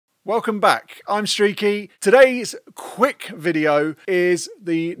Welcome back, I'm Streaky. Today's quick video is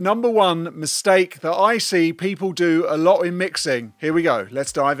the #1 mistake that I see people do a lot in mixing. Here we go,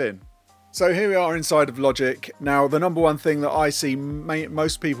 let's dive in. So here we are inside of Logic. Now the #1 thing that I see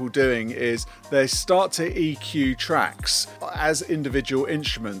most people doing is they start to EQ tracks as individual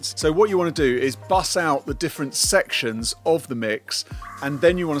instruments. So what you want to do is bus out the different sections of the mix, and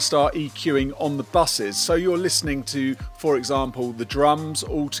then you want to start EQing on the buses. So you're listening to, for example, the drums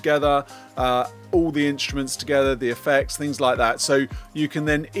all together, all the instruments together, the effects, things like that. So you can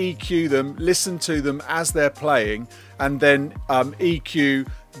then EQ them, listen to them as they're playing, and then EQ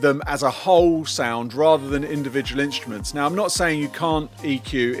them as a whole sound rather than individual instruments. Now I'm not saying you can't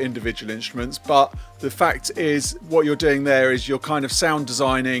EQ individual instruments, but the fact is what you're doing there is you're kind of sound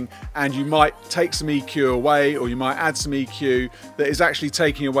designing, and you might take some EQ away, or you might add some EQ that is actually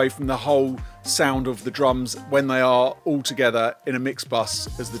taking away from the whole sound of the drums when they are all together in a mix bus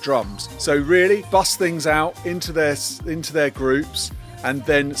as the drums. So really bust things out into their groups, and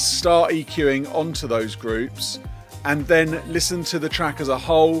then start EQing onto those groups, and then listen to the track as a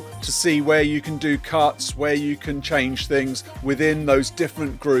whole to see where you can do cuts, where you can change things within those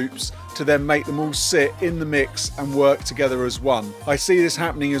different groups to then make them all sit in the mix and work together as one. I see this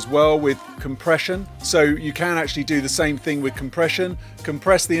happening as well with compression. So you can actually do the same thing with compression.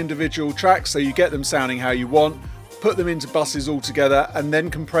 Compress the individual tracks so you get them sounding how you want, put them into buses all together, and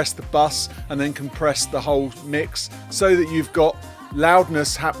then compress the bus, and then compress the whole mix so that you've got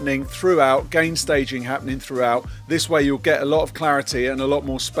loudness happening throughout, gain staging happening throughout. This way you'll get a lot of clarity and a lot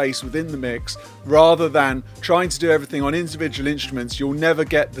more space within the mix, rather than trying to do everything on individual instruments. You'll never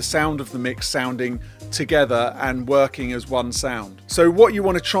get the sound of the mix sounding together and working as one sound. So what you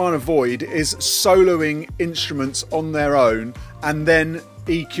want to try and avoid is soloing instruments on their own and then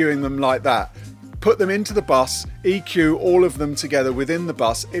EQing them like that. Put them into the bus, EQ all of them together within the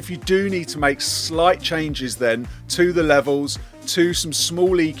bus. If you do need to make slight changes then to the levels, to some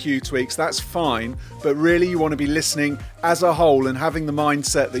small EQ tweaks, that's fine, but really you want to be listening as a whole and having the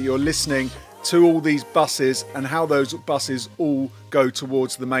mindset that you're listening to all these buses and how those buses all go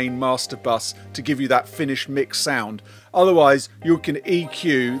towards the main master bus to give you that finished mix sound. Otherwise you can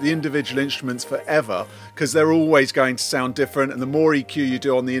EQ the individual instruments forever, because they're always going to sound different, and the more EQ you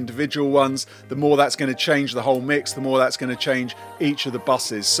do on the individual ones, the more that's going to change the whole mix, the more that's going to change each of the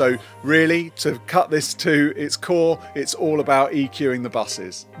buses. So really, to cut this to its core, it's all about EQing the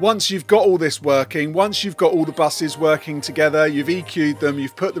buses. Once you've got all this working, once you've got all the buses working together, you've EQ'd them,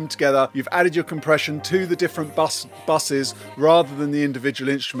 you've put them together, you've added your compression to the different buses rather than the individual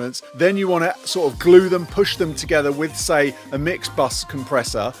instruments, then you want to sort of glue them, push them together with, say, a mix bus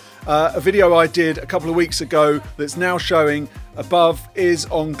compressor. A video I did a couple of weeks ago that's now showing above is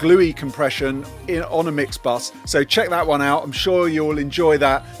on gluey compression on a mix bus, so check that one out. I'm sure you'll enjoy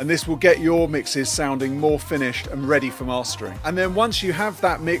that, and this will get your mixes sounding more finished and ready for mastering. And then once you have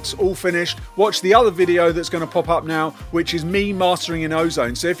that mix all finished, watch the other video that's going to pop up now, which is me mastering in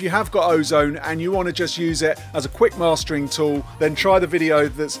Ozone. So if you have got Ozone and you want to just use it as a quick mastering tool, then try the video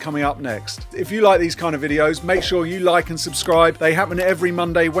that's coming up next. If you like these kind of videos, make sure you like and subscribe. They happen every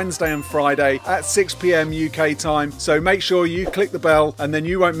Monday, Wednesday and Friday at 6 PM UK time, so make sure you click the bell, and then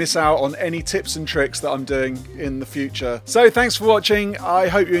you won't miss out on any tips and tricks that I'm doing in the future. So thanks for watching. I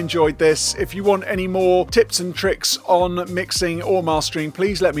hope you enjoyed this. If you want any more tips and tricks on mixing or mastering,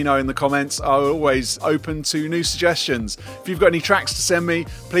 please let me know in the comments. I'm always open to new suggestions. If you've got any tracks to send me,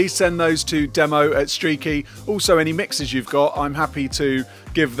 please send those to demo@Streaky. Also any mixes you've got, I'm happy to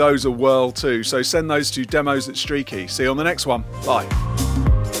give those a whirl too. So send those to demos@Streaky. See you on the next one. Bye.